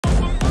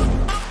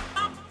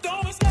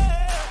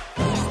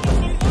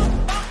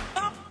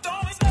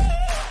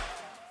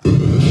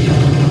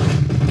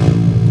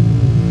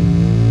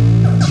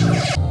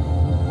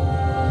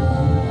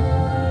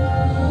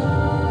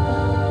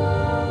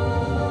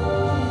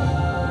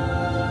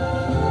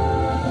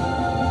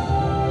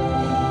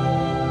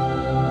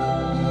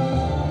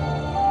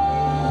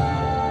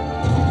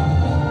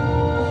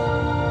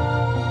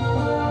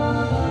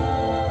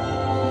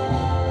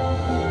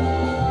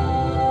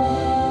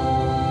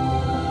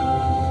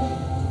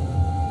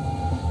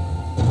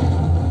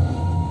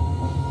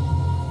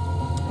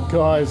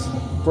Guys,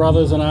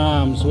 brothers in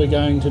arms, we're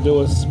going to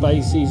do a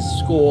Spacies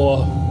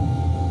score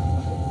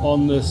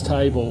on this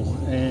table,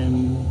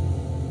 and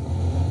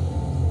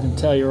I can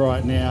tell you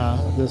right now,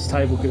 this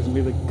table gives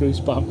me the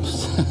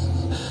goosebumps.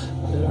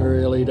 It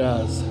really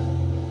does.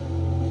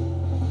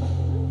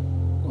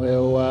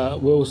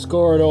 We'll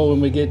score it all when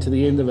we get to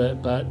the end of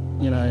it, but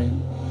you know,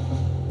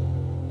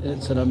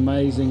 it's an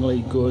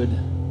amazingly good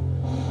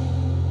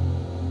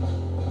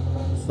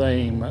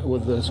theme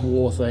with this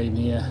war theme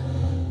here.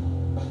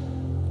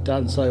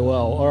 Done so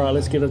well. All right,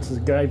 let's get into the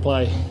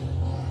gameplay.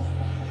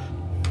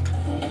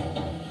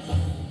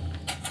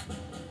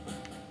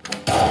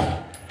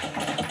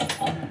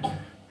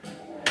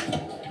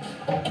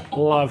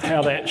 Love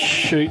how that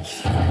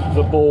shoots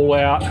the ball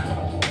out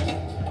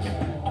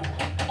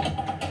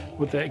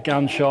with that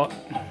gunshot.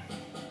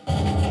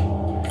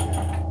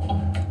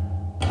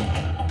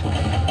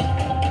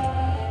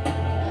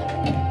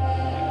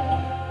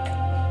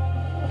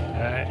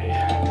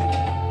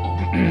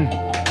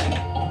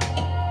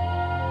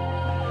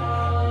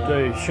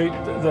 Shoot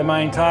the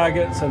main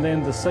targets and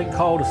then the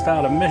sinkhole to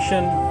start a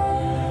mission.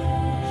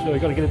 So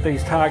we've got to get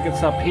these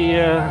targets up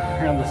here,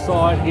 around the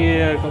side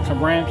here. Got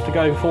some ramps to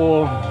go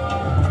for.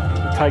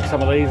 Take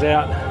some of these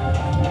out.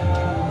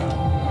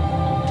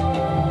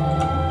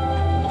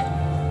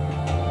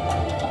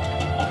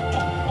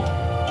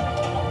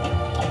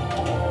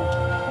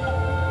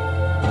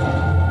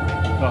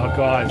 Oh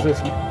guys,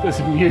 this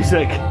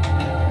music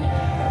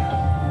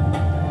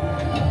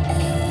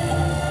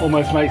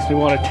almost makes me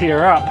want to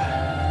tear up.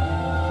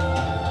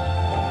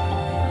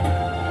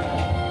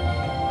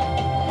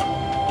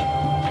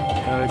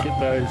 Get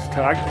those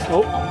targets.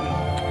 Oh,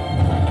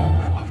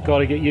 I've got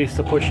to get used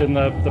to pushing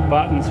the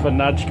buttons for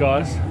nudge,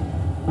 guys.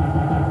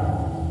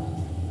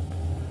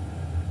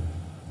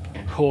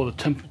 Oh, the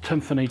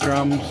timpani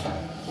drums.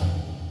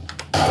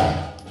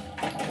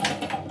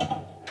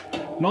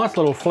 Nice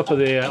little flipper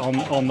there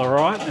on the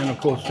right, and of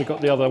course we've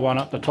got the other one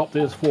up the top.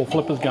 There's 4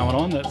 flippers going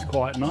on. That's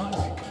quite nice.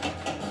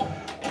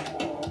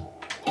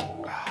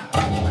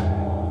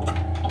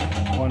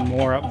 One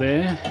more up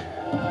there.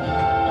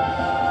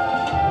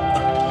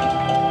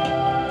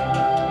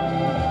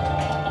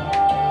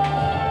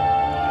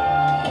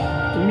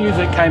 The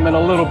music came in a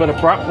little bit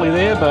abruptly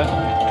there, but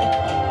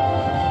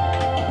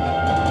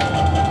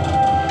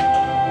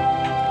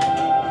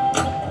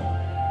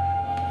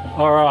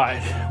all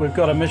right, we've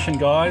got a mission,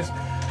 guys.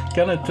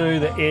 Gonna do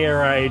the air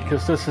raid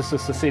because this is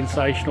just a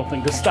sensational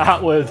thing to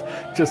start with.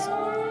 Just,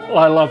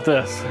 I love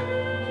this.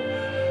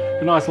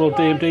 A nice little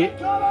DMD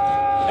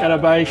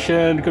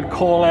animation, good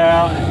call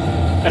out,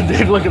 and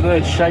then look at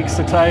that, shakes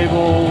the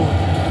table.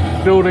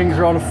 Buildings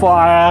are on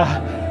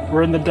fire.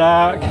 We're in the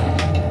dark.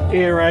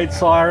 Air raid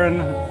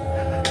siren.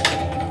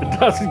 It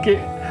doesn't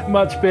get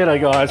much better,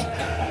 guys,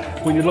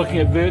 when you're looking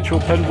at virtual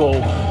pinball.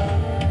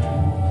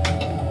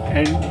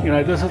 And you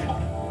know, this is,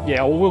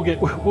 yeah,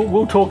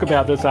 we'll talk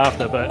about this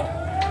after, but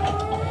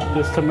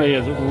this to me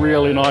is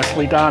really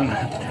nicely done.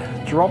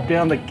 Drop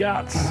down the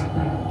guts.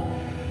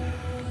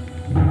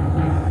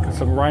 Got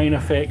some rain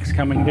effects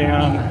coming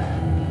down.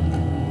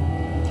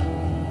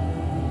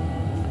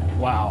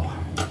 Wow.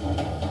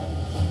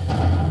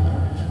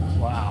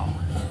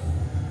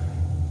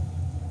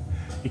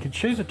 You can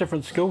choose a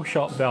different skill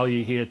shot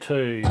value here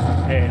too,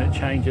 and it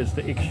changes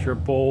the extra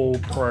ball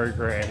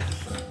progress.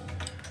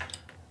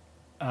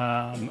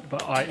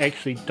 But I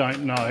actually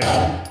don't know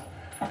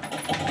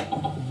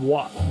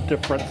what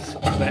difference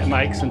that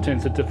makes in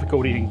terms of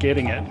difficulty in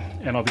getting it,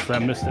 and obviously I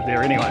missed it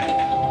there anyway.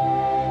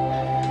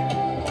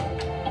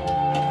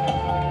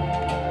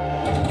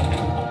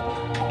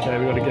 Okay,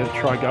 we've got to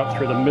try go up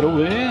through the middle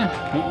there.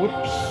 Oh,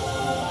 whoops.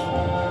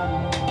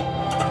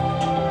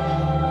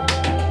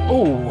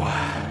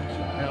 Oh.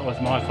 Was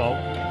my fault.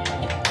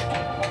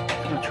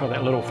 I'm gonna try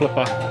that little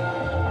flipper.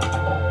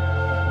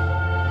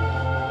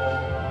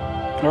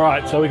 All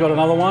right, so we got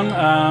another one.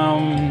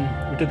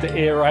 We did the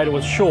air raid. It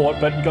was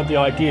short, but you got the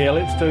idea.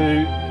 Let's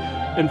do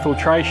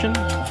infiltration.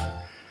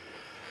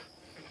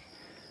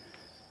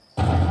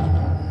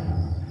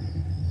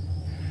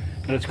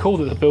 And it's cool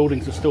that the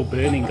buildings are still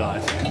burning,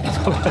 guys.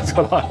 That's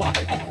what I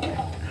like.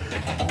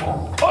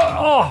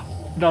 Oh,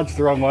 nudged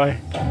the wrong way.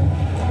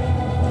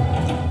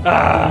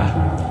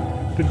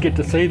 Didn't get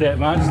to see that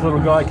much. The little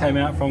guy came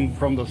out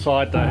from the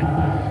side though.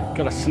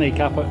 Got to sneak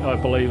up, I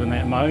believe, in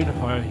that mode,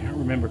 if I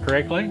remember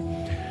correctly.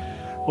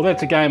 Well,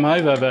 that's a game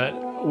over,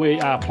 but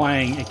we are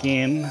playing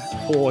again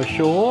for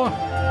sure.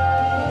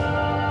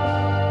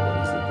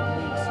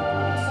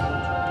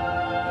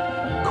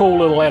 Cool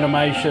little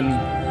animation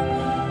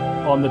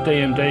on the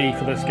DMD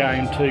for this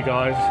game too,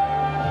 guys.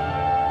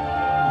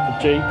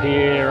 The Jeep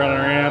here running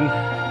around.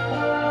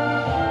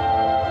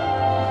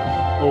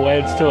 All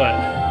adds to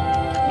it.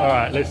 All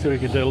right, let's see if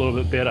we can do a little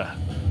bit better.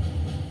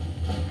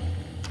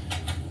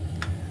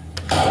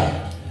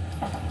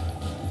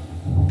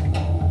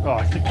 Oh,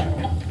 I think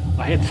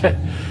I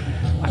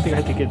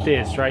had to get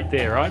there, straight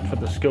there, right, for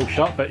the skill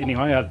shot. But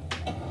anyway, I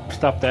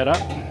stuffed that up.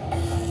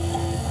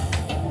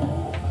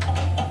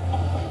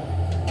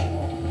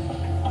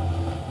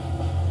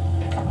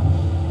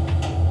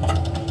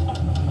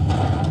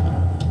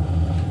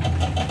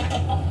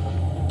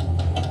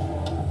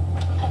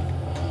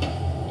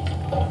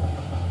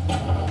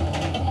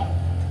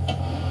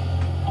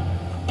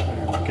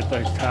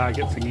 those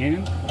targets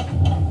again.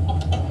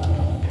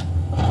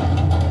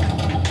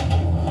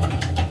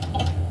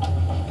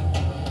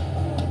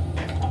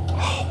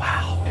 Oh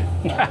wow.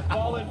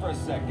 Fall in for a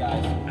sec,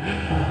 guys.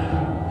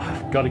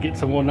 I've got to get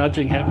some more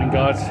nudging happening,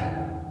 guys.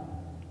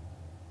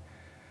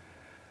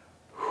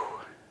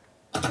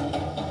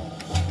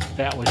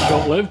 That was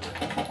short-lived.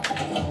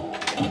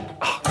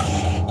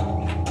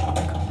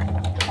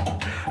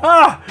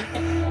 Ah!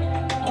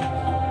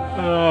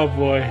 Oh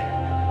boy.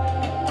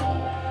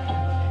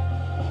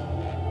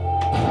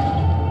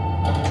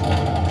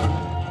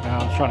 Now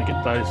I'm trying to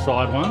get those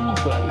side ones,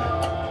 but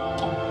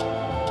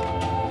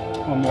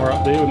one more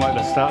up there. We might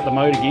just start the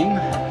mode again.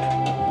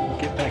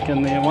 Get back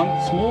in there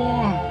once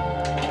more.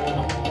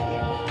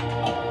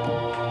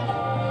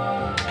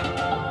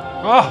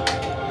 Oh!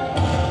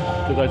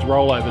 Do those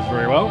rollovers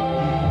very well.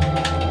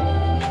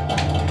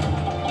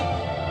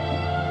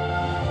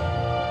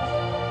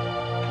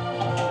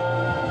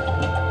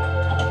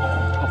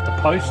 Off the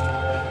post.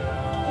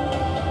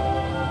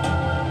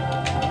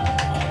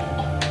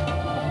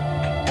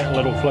 That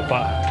little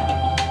flipper.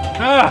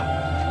 Ah!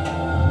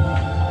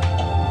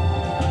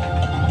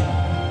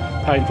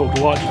 Painful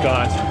to watch,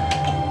 guys.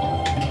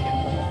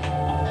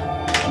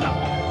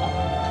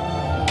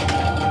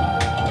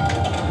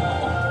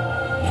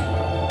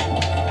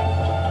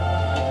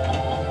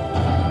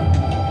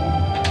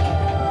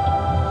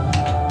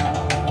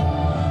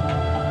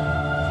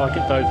 If I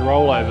get those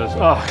rollovers,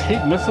 oh, I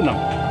keep missing them.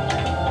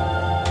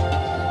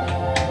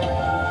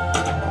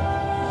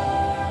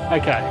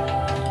 Okay,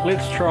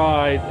 let's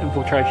try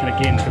infiltration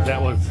again because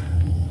that was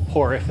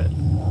poor effort.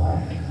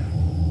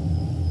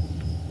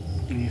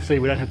 And you see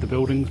we don't have the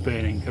buildings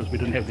burning because we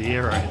didn't have the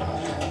air raid.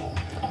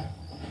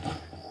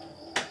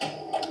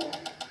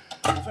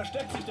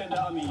 Versteckt sich denn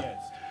der Ami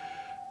jetzt?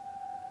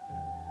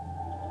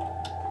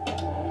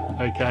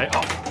 Okay,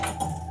 oh,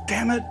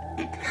 damn it.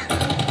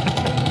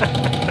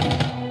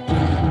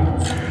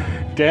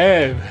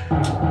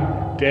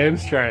 Damn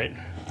straight.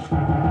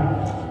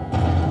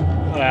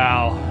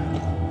 Wow.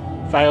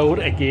 Failed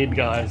again,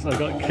 guys. I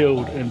got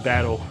killed in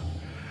battle.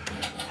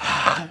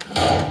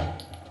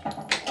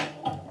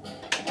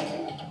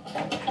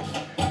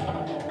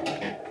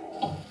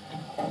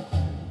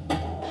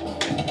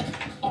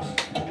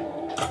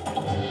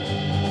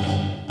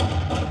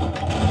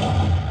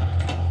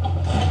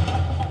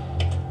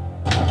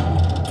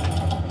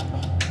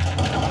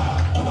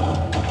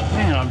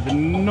 Man, I've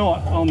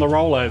not on the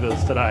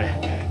rollovers today.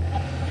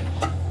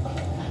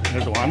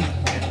 There's one.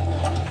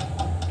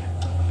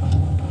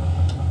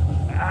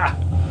 Ah!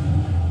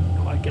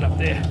 Quite get up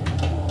there.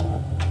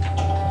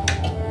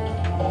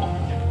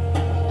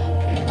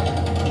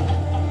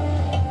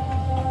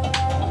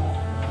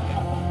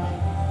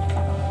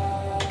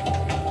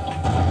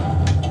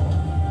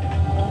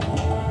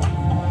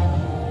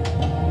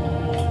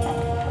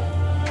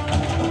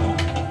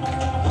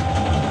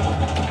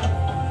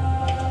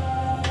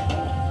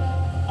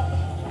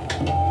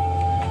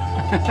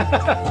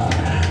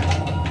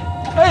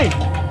 Hey!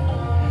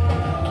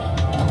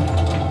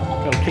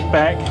 Gotta kick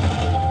back.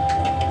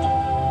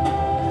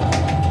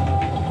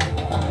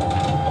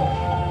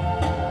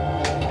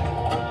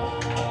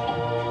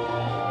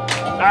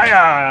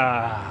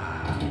 Ah!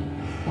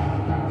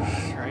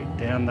 Straight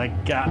down the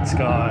guts,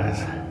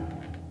 guys.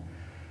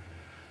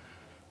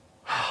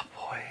 Oh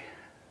boy.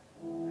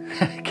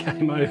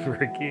 Game over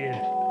again.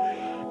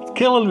 It's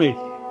killing me.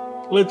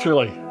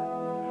 Literally.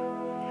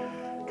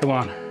 Come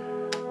on.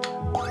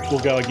 We'll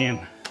go again.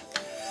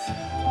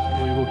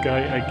 We will go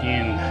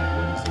again.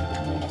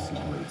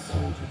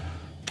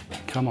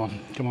 Come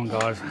on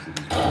guys.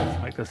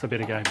 Let's make this a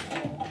better game.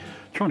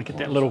 Trying to get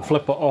that little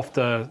flipper off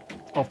the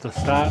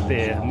start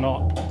there,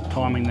 not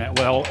timing that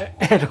well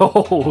at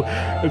all.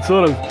 It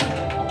sort of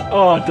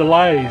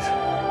delays.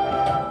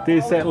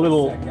 There's that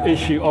little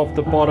issue off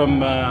the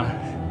bottom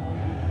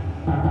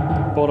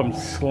bottom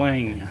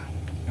sling.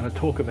 I'm going to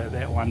talk about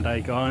that one day,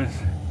 guys.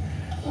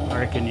 I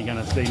reckon you're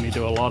going to see me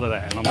do a lot of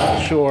that, and I'm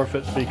not sure if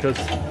it's because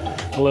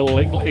a little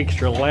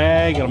extra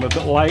lag and I'm a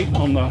bit late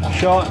on the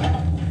shot,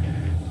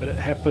 but it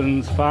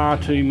happens far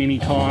too many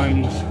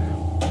times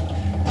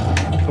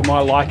for my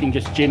liking,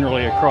 just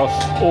generally across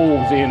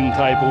all Zen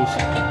tables.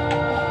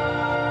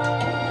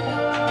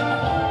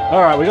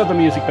 Alright, we got the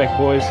music back,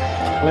 boys.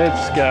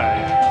 Let's go.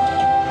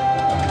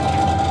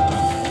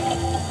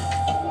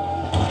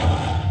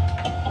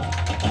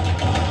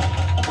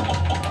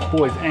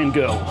 Boys and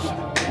girls.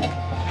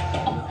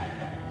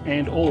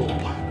 And all.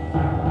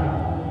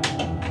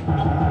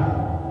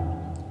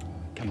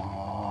 Come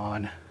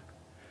on.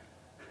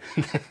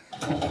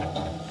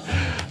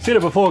 Said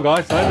it before,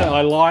 guys, so that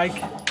I like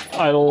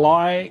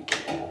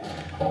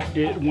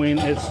it when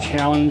it's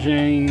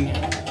challenging.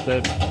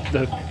 The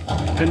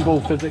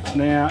pinball physics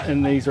now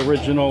in these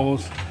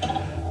originals,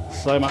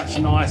 so much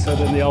nicer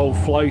than the old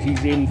floaty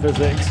Zen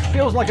physics.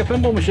 Feels like a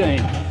pinball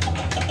machine.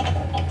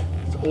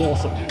 It's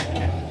awesome.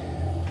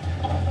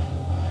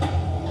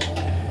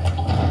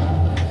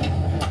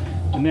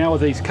 And now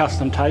with these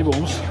custom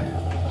tables,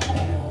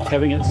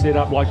 having it set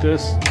up like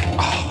this,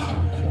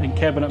 and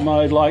cabinet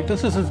mode. Like,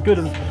 this is as good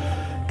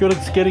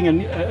as getting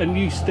a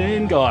new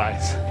stand,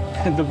 guys,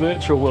 in the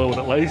virtual world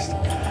at least.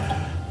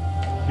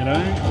 You know,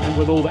 and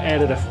with all the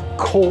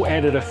cool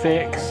added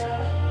effects.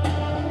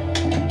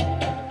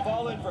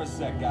 Fall in for a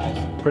sec, guys.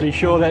 Pretty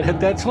sure that hit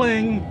that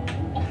sling.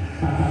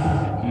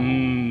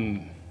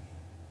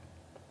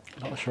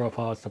 Not sure if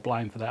I was to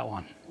blame for that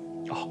one.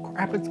 Oh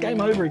crap, it's game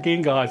over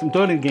again, guys. I'm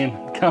doing it again.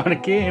 Going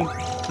again.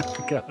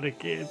 Going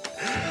again.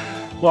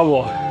 One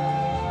more.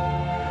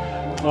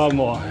 One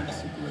more.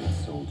 He's a great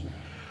soldier.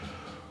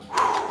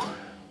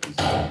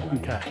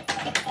 Okay.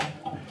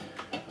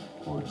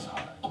 Works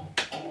hard.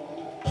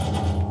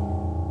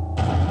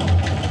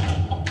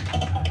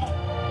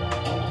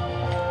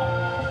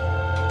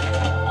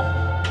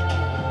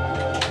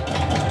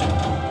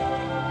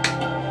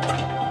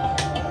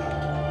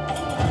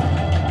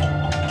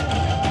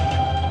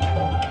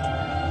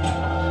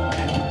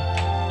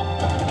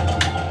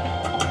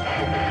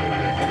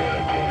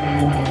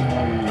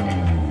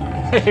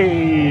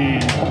 Hey,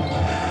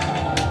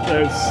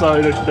 that's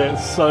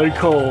so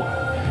cool.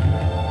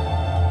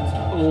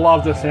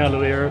 Love the sound of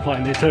the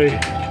airplane there too.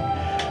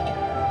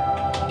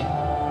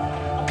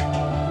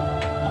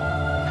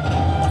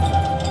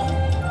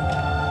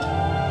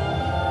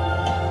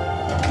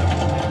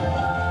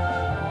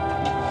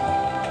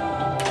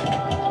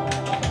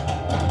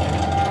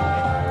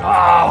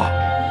 Ah,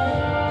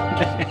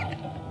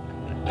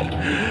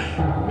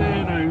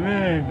 man, oh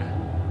man.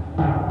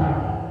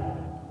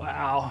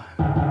 Wow.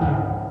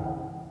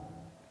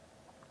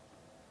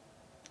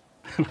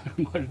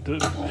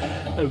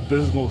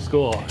 Abysmal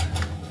score.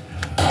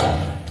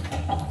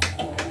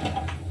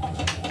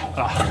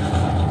 Okay.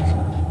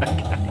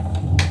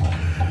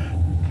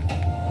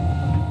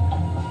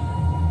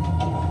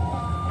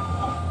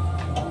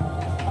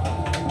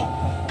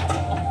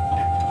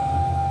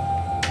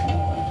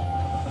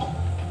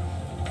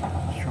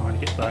 Just trying to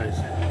get those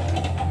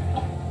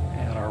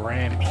out of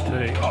ramps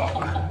too. Oh.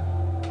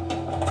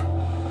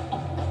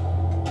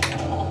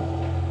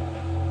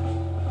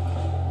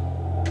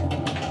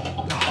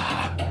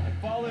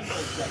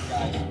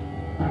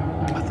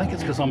 I think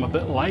it's because I'm a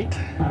bit late.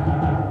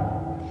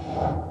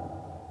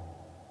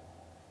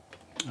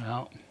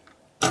 Well,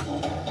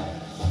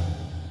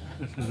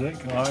 this is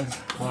it, guys.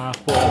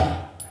 Last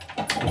ball.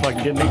 If I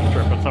can get an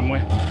extra from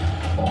somewhere.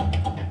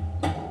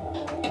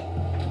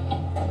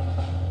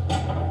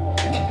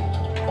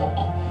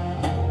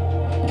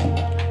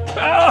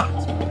 Ah!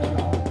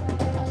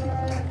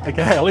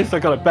 Okay, at least I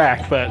got it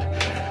back, but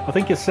I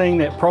think you're seeing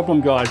that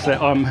problem, guys,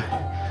 that I'm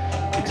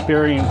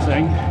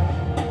experiencing.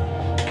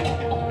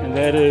 And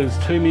that is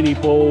too many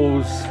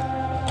balls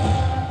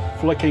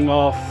flicking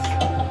off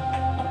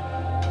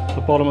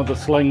the bottom of the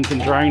slings and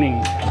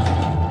draining.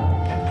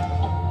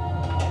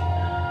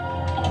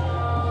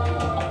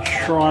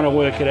 Trying to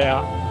work it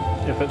out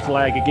if it's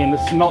lag again.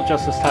 It's not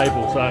just this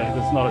table, so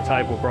it's not a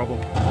table problem.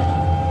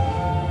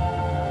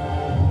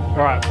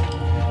 All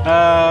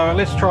right,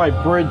 let's try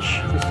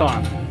bridge this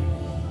time.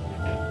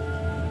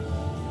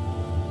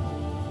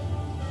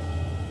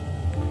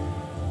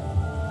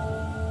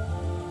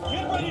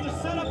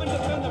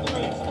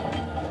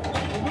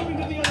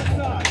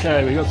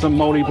 Okay, we got some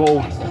multi-ball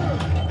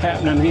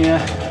happening here.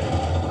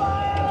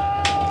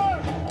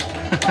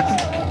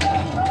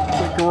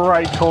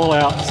 Great call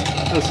outs.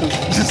 This is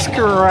just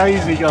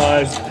crazy,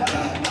 guys.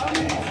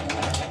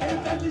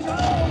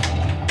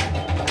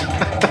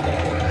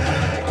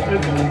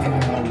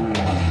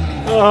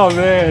 Oh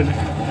man,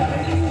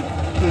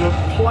 the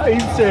plane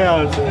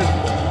sounds,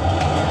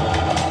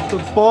 the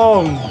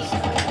bombs.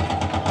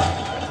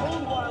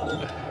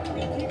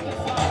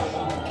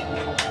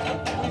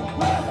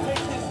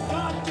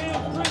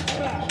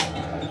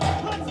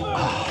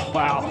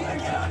 Wow.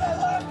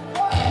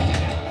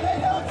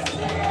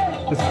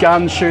 There's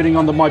guns shooting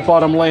onto my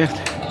bottom left.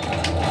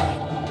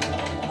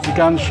 The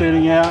guns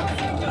shooting out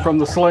from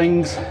the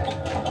slings.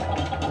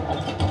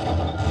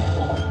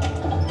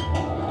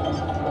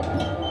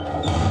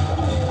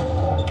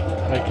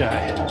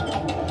 Okay.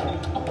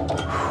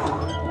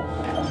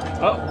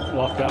 Oh,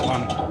 lost that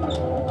one.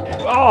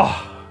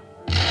 Oh!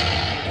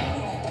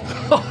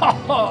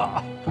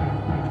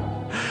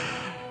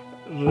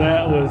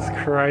 That was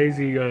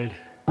crazy good.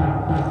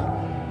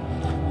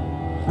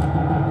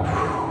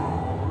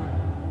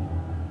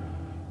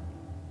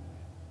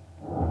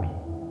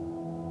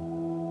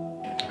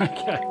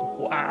 Okay,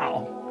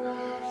 wow.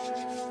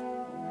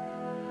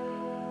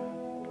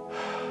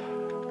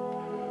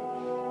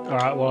 All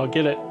right, well, I'll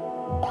get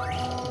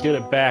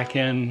it back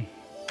in,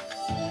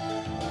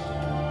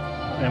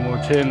 and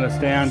we'll turn this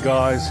down,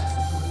 guys,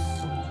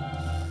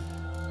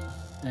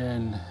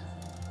 and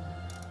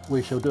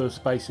we shall do a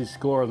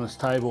SpacieScore on this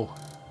table.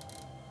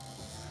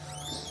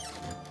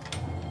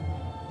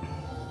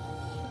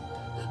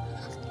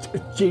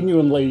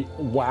 Genuinely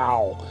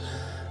wow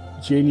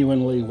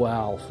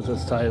for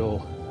this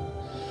table.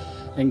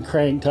 And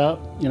cranked up,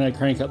 you know,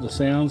 crank up the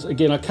sounds.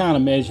 Again, I can't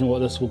imagine what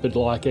this will be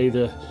like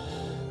either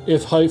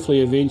if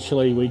hopefully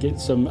eventually we get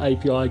some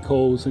API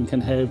calls and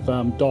can have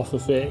DOF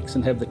effects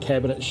and have the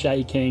cabinet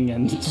shaking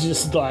and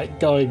just like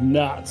going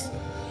nuts,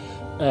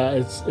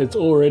 it's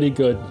already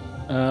good.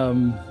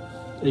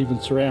 Even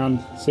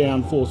surround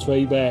sound force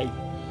feedback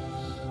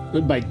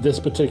would make this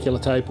particular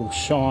table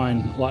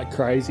shine like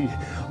crazy.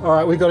 All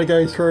right, we've got to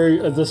go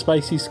through the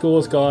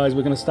SpacieScores, guys.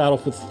 We're going to start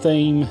off with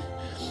theme.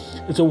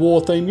 It's a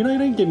war theme. You know, you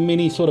don't get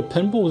many sort of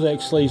pinballs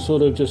actually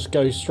sort of just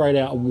go straight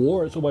out of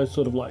war. It's always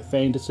sort of like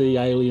fantasy,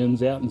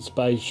 aliens out in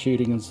space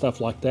shooting and stuff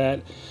like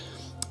that.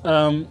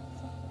 Trying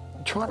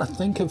to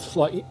think of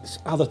like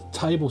other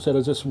tables that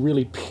are just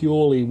really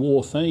purely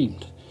war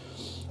themed,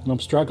 and I'm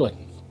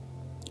struggling.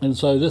 And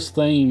so this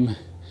theme,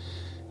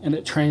 and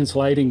it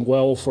translating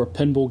well for a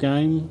pinball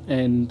game,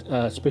 and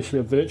especially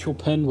a virtual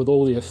pin with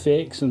all the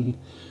effects, and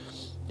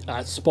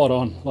it's spot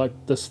on. Like,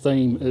 this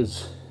theme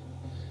is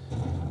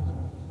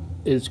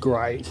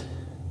great,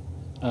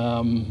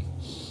 and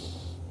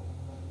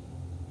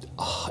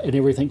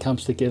everything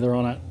comes together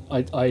on it.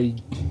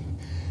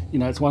 You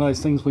know, it's one of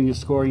those things when you're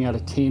scoring out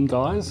of 10,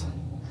 guys,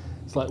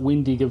 it's like,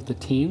 when do you give the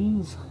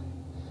 10s?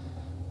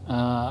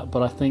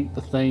 But I think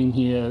the theme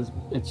here,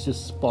 it's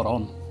just spot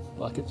on.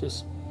 Like, it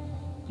just,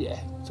 yeah.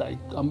 So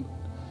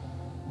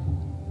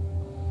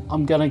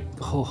I'm gonna,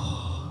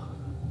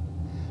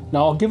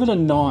 no, I'll give it a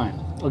 9.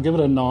 I'll give it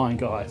a 9,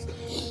 guys.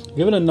 I'll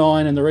give it a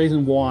 9, and the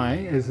reason why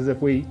is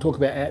if we talk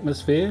about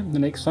atmosphere, the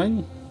next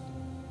thing,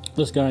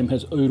 this game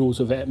has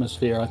oodles of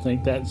atmosphere. I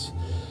think that's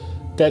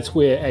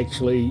where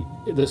actually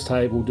this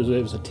table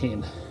deserves a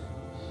 10.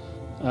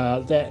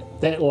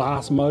 That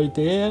last mode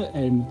there,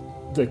 and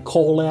the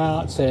call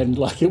outs, and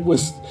like it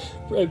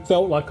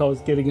felt like I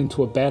was getting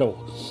into a battle.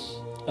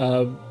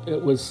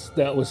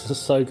 That was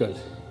just so good,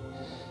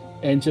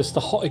 and just the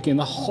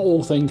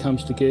whole thing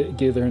comes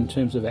together in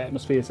terms of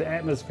atmosphere. So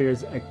atmosphere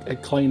is a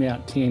clean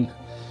out 10.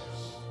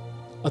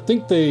 I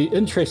think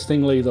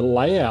interestingly the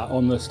layout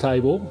on this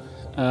table,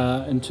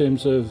 in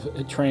terms of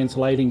it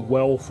translating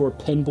well for a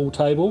pinball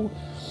table,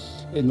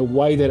 in the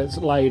way that it's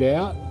laid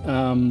out,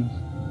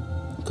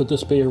 could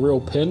this be a real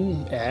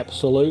pin?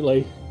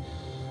 Absolutely.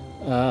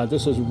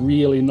 This is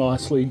really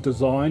nicely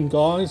designed,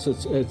 guys.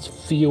 It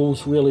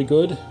feels really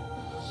good.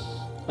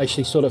 I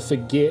actually sort of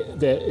forget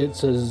that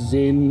it's a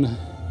Zen,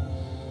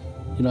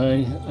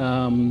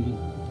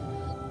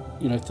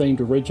 themed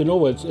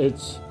original.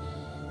 It's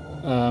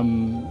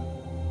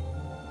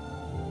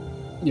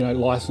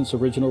licensed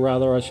original,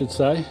 rather, I should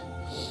say.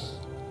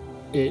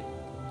 It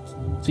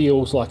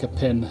feels like a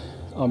pin.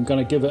 I'm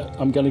gonna give it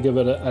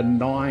a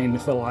 9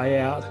 for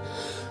layout.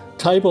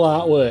 Table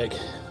artwork.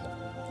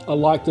 I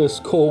like this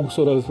cool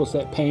sort of, what's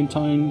that,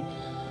 Pantone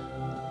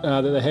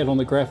that they had on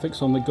the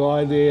graphics on the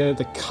guy there.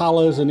 The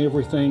colours and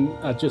everything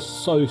are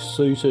just so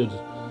suited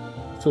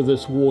for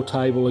this war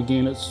table.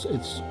 Again, it's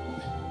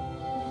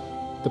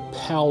the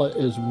palette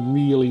is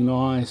really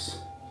nice.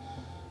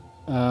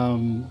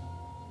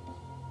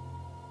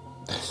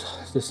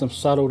 There's some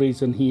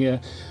subtleties in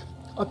here.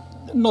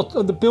 Not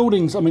the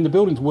buildings. I mean, the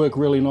buildings work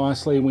really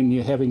nicely when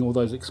you're having all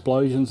those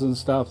explosions and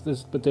stuff.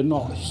 But they're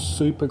not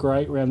super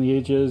great around the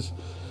edges.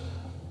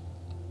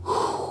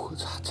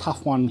 It's a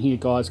tough one here,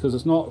 guys, because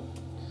there's not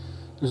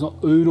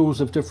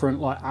oodles of different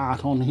like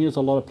art on here. There's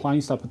a lot of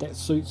plain stuff, but that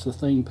suits the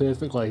theme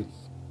perfectly.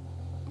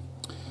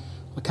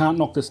 I can't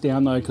knock this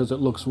down though, because it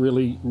looks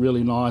really,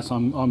 really nice.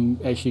 I'm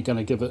actually going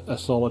to give it a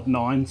solid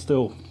 9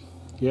 still.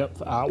 Yep,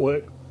 for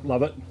artwork,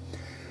 love it.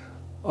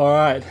 All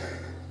right,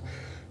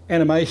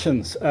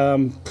 animations.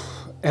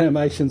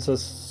 Animations are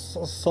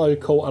so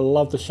cool. I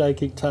love the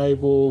shaking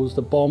tables,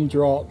 the bomb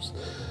drops,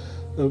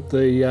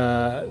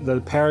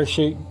 the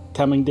parachute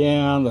coming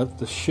down,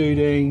 the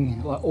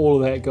shooting, like all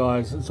of that,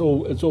 guys. It's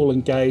all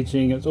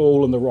engaging. It's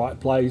all in the right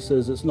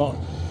places. It's not,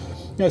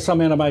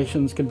 some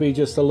animations can be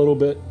just a little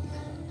bit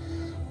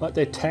like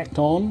they're tacked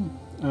on,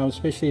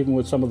 especially even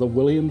with some of the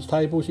Williams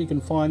tables. You can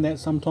find that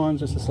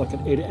sometimes. It's just like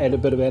add a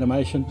bit of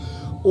animation.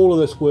 All of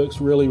this works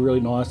really, really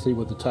nicely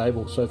with the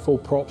table. So full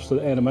props to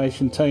the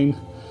animation team,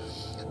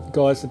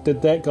 guys that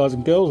did that, guys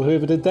and girls,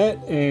 whoever did that.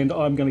 And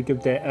I'm going to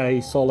give that a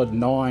solid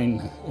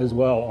 9 as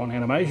well on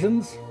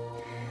animations.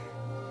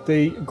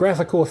 The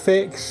graphical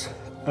effects,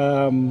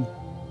 the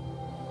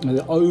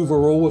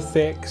overall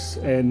effects,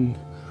 and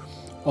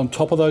on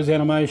top of those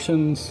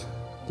animations,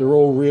 they're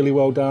all really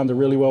well done. They're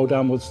really well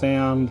done with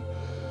sound.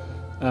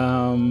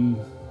 I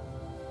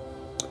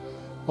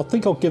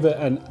think I'll give it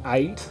an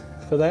 8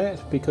 for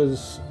that,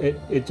 because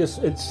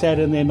it sat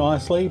in there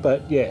nicely.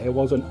 But yeah, it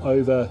wasn't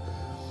over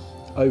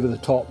the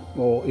top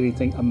or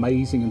anything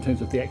amazing in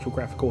terms of the actual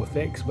graphical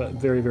effects, but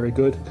very, very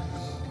good.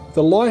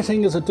 The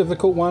lighting is a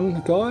difficult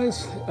one,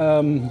 guys.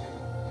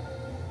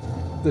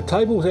 The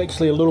table's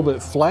actually a little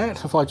bit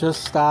flat. If I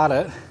just start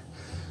it,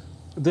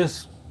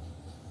 this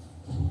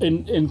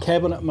in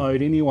cabinet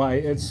mode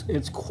anyway, it's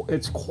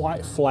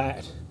quite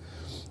flat.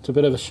 It's a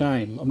bit of a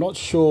shame. I'm not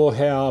sure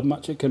how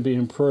much it can be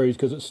improved,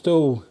 because it's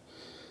still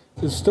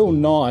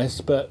nice,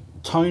 but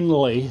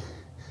tonally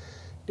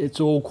it's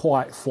all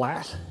quite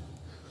flat.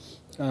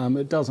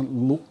 It doesn't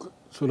look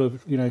sort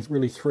of, you know,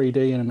 really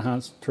 3D and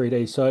enhanced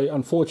 3D. So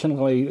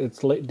unfortunately,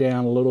 it's let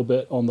down a little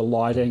bit on the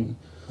lighting.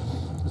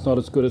 It's not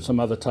as good as some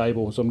other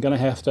tables. I'm going to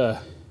have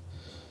to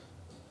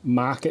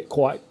mark it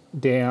quite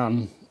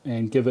down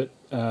and give it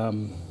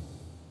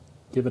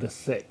a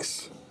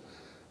 6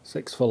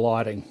 for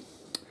lighting.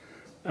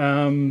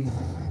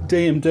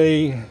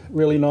 DMD,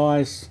 really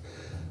nice.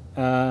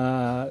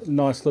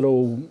 Nice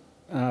little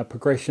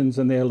progressions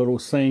in there, little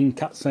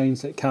cut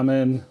scenes that come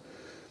in.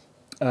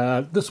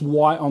 This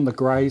white on the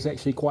grey is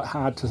actually quite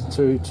hard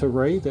to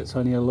read. That's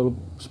only a little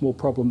small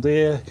problem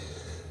there.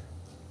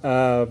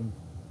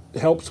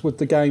 Helps with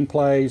the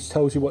gameplays,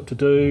 tells you what to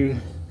do.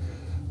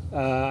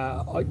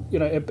 You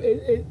know,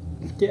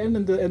 yeah,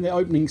 and the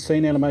opening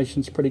scene animation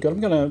is pretty good.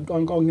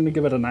 I'm gonna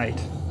give it an 8.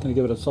 I'm gonna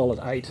give it a solid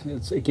 8.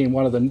 It's again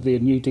one of the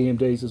new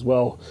DMDs as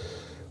well,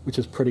 which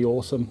is pretty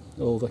awesome.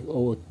 All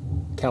the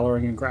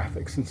colouring and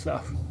graphics and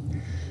stuff.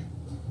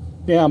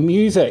 Now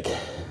music,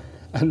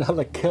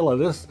 another killer.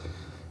 This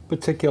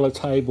particular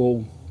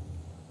table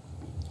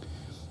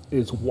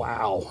is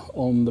wow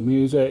on the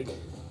music.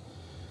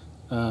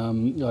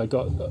 I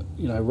got,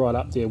 you know, right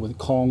up there with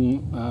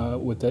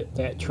Kong with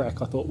that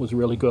track. I thought was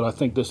really good. I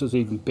think this is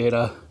even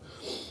better.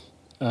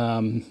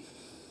 I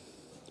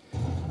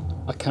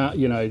can't,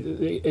 you know,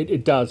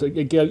 it does.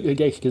 It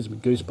actually gives me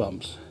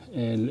goosebumps.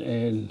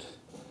 And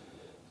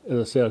as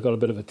I said, I've got a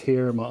bit of a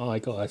tear in my eye,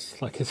 guys.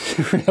 Like,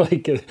 it's really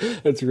good.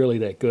 It's really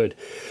that good.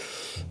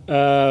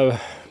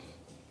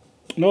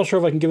 Not sure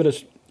if I can give it a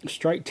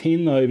straight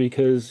 10 though,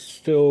 because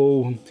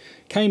still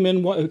came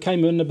in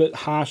a bit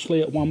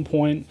harshly at one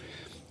point,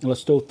 and I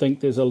still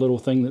think there's a little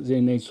thing that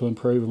then needs to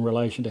improve in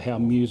relation to how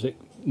music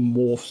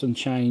morphs and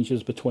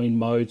changes between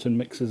modes and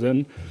mixes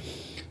in.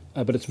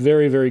 But it's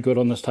very, very good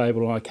on this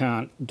table, and I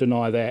can't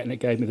deny that, and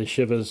it gave me the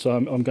shivers, so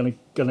I'm gonna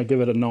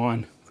give it a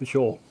 9 for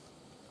sure.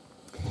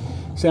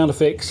 Sound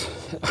effects,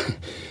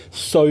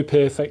 so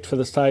perfect for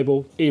this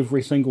table.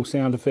 Every single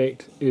sound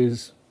effect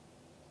is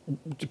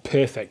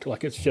perfect.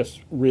 Like, it's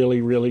just really,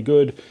 really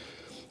good.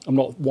 I'm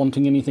not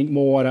wanting anything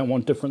more. I don't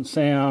want different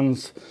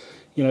sounds.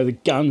 You know, the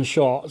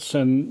gunshots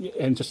and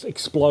just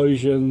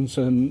explosions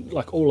and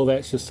like all of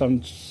that's just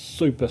done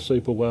super,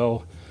 super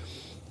well.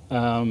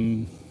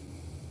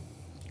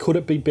 Could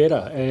it be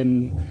better?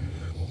 And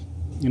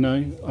you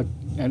know,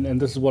 and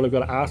this is what I've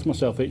got to ask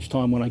myself each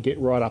time when I get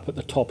right up at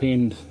the top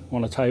end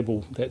on a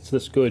table that's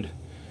this good.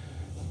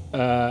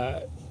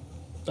 I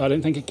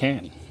don't think it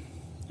can,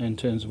 in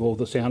terms of all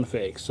the sound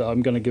effects. So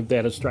I'm going to give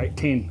that a straight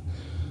 10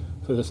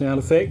 for the sound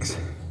effects.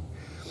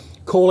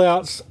 Call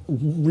outs,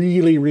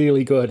 really,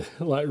 really good,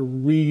 like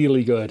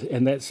really good.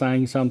 And that's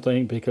saying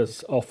something,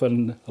 because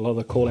often a lot of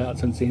the call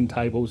outs in Zen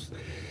tables,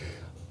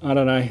 I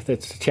don't know,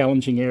 that's a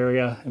challenging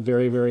area,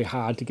 very, very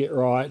hard to get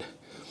right.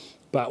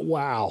 But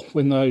wow,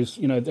 when those,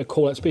 you know, the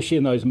call out, especially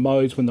in those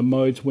modes, when the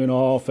modes went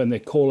off and they're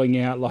calling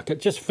out, like, it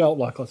just felt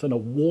like I was in a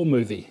war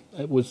movie.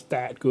 It was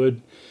that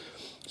good.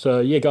 So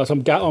yeah, guys,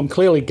 I'm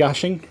clearly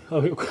gushing.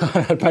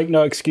 I make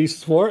no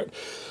excuses for it,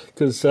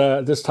 because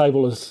this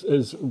table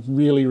is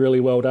really, really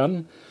well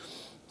done.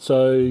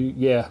 So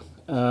yeah,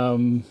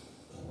 I'm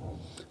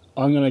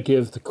going to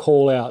give the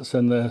call outs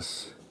in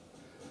this.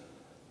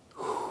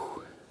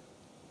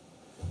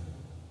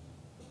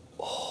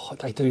 Oh,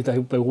 they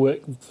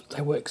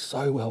work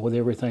so well with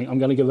everything. I'm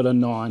going to give it a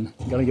 9.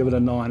 I'm going to give it a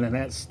 9, and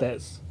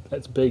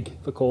that's big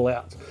for call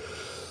outs.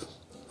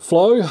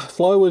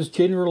 Flow was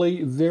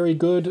generally very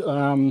good.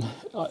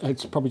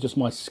 It's probably just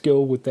my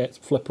skill with that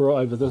flipper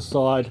over this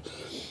side.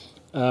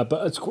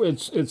 But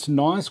it's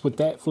nice with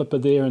that flipper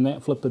there and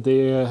that flipper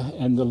there,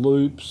 and the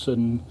loops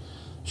and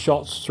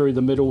shots through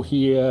the middle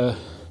here.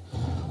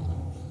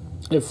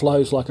 It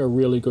flows like a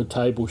really good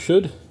table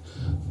should.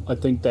 I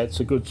think that's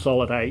a good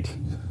solid 8,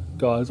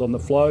 guys, on the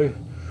flow.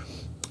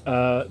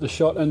 The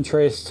shot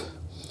interest,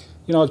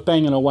 you know, I was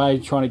banging away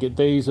trying to get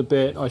these a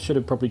bit. I should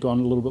have probably gone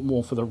a little bit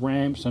more for the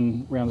ramps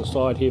and around the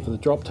side here for the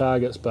drop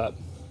targets, but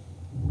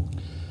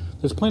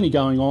there's plenty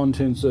going on in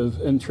terms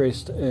of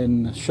interest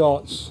in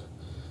shots.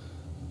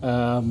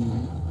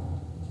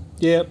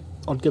 Yeah,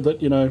 I'd give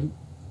it, you know,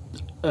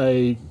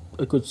 a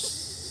good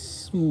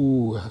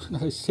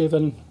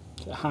 7.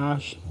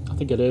 Harsh, I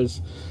think it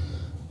is.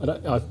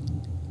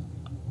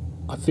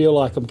 I feel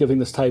like I'm giving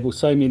this table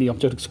so many. I'm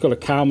just got to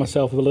calm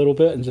myself a little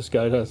bit and just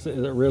go, is it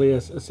really a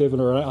 7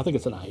 or an 8? I think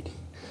it's an 8.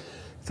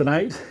 It's an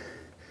 8.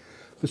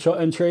 The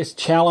shot interest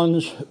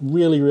challenge,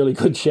 really, really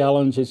good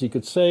challenge, as you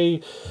could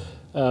see.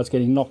 It's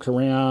getting knocked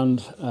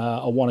around.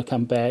 I want to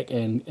come back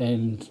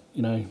and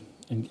you know,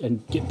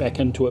 and get back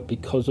into it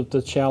because of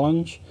the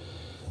challenge.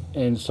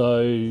 And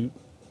so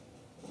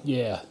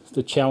yeah,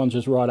 the challenge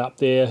is right up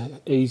there,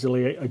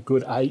 easily a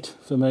good 8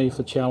 for me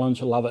for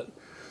challenge. I love it.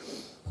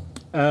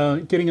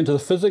 Getting into the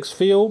physics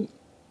field,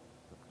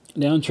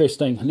 now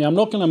interesting. Now I'm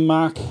not going to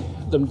mark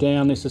them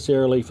down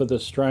necessarily for the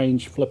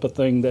strange flipper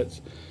thing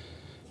that's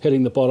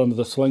hitting the bottom of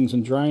the slings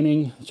and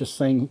draining. Just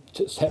saying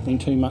it's happening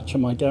too much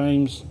in my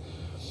games.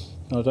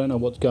 I don't know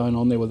what's going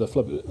on there with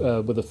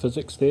the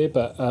physics there,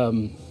 but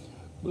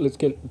let's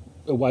get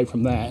away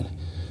from that.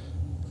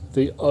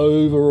 The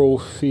overall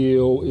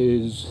feel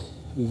is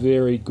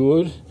very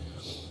good.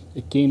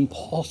 Again,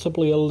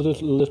 possibly a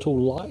little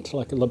light,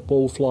 like the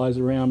ball flies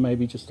around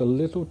maybe just a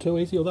little too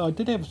easy, although I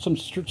did have some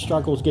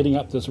struggles getting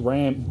up this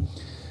ramp.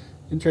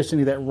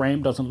 Interestingly, that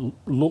ramp doesn't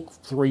look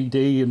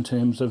 3D in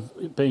terms of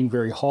it being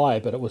very high,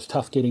 but it was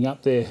tough getting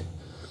up there.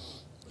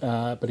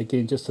 But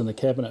again, just in the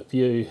cabinet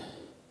view.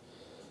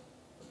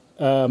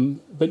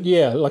 But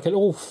yeah, like it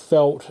all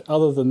felt,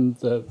 other than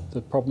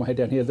the problem I had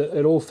down here, that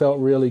it all felt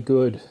really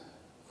good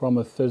from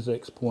a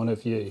physics point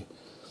of view.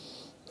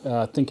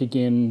 I think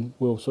again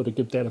we'll sort of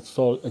give that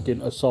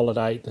a solid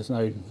 8. There's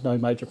no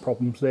major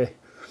problems there.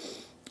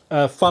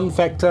 Fun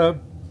factor.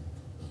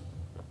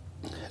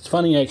 It's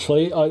funny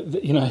actually.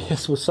 You know,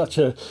 this was such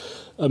a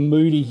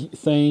moody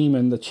theme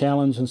and the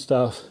challenge and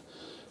stuff.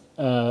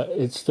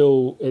 It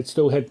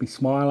still had me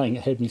smiling.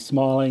 It had me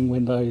smiling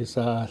when those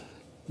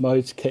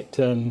modes kicked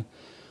in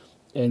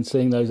and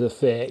seeing those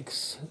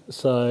effects.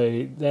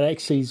 So that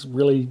actually is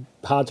really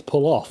hard to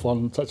pull off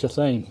on such a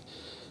theme.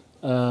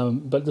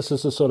 But this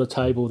is the sort of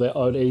table that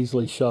I'd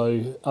easily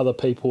show other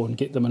people and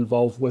get them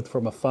involved with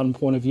from a fun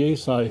point of view.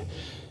 So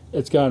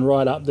it's going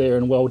right up there,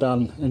 and well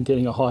done in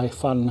getting a high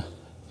fun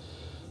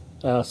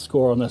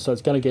score on this. So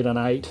it's going to get an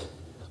 8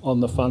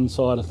 on the fun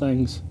side of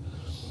things.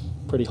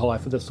 Pretty high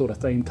for this sort of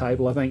theme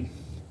table, I think.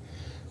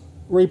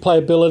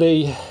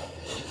 Replayability,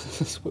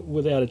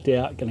 without a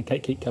doubt, going to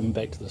keep coming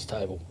back to this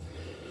table.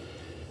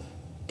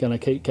 Going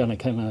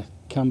to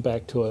come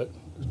back to it,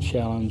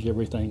 challenge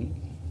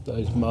everything,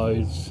 those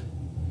modes.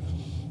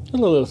 A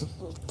little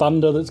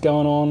thunder that's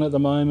going on at the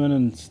moment,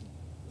 and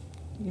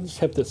you just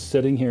have this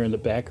sitting here in the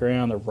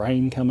background, the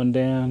rain coming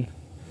down.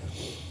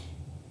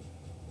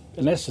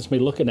 And that's just me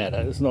looking at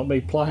it. It's not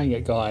me playing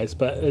it, guys.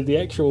 But the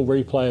actual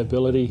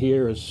replayability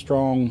here is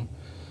strong,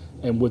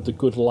 and with the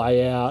good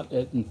layout,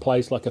 it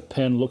plays like a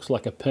pin, looks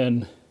like a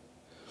pin,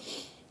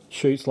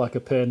 shoots like a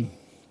pin.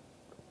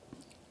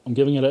 I'm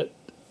giving it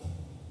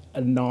a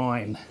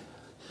 9.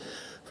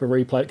 For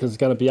replay, because it's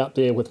going to be up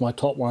there with my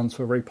top ones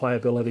for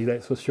replayability,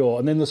 that's for sure.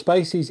 And then the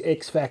Spacies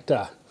X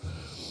Factor.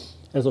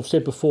 As I've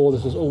said before,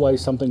 this is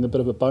always something a bit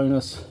of a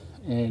bonus,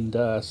 and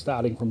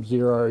starting from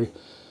 0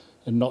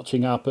 and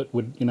notching up, it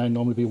would, you know,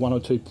 normally be 1 or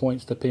 2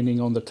 points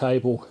depending on the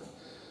table.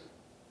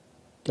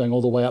 Going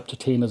all the way up to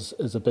 10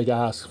 is a big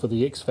ask for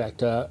the X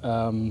Factor,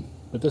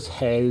 but this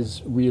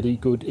has really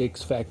good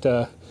X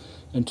Factor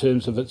in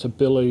terms of its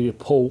ability to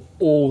pull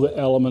all the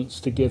elements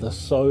together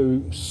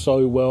so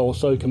well,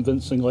 so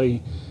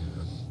convincingly.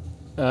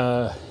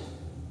 So,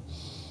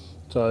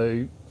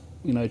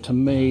 you know, to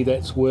me,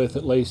 that's worth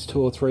at least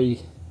 2 or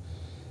 3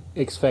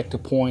 X Factor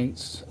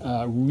points.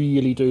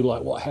 Really do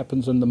like what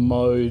happens in the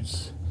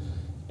modes,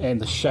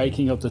 and the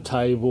shaking of the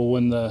table,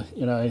 and the,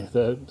 you know,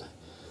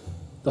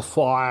 the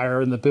fire,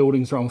 and the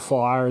buildings are on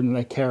fire, and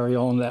they carry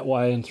on that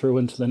way and through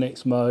into the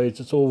next modes.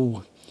 It's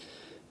all.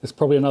 There's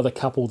probably another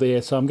couple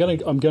there, so I'm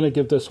gonna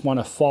give this one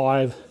a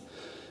 5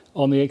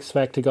 on the X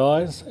Factor,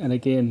 guys. And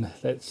again,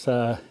 that's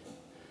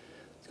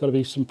it's got to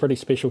be some pretty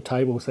special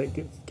tables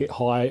that get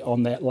high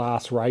on that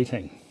last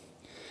rating.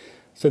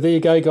 So there you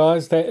go,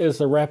 guys. That is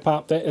the wrap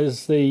up. That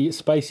is the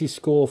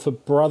SpacieScore for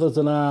Brothers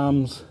in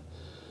Arms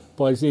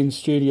by Zen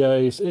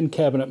Studios in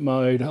cabinet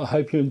mode. I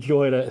hope you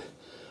enjoyed it.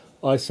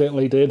 I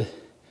certainly did.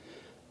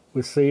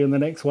 We'll see you in the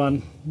next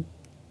one.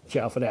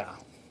 Ciao for now.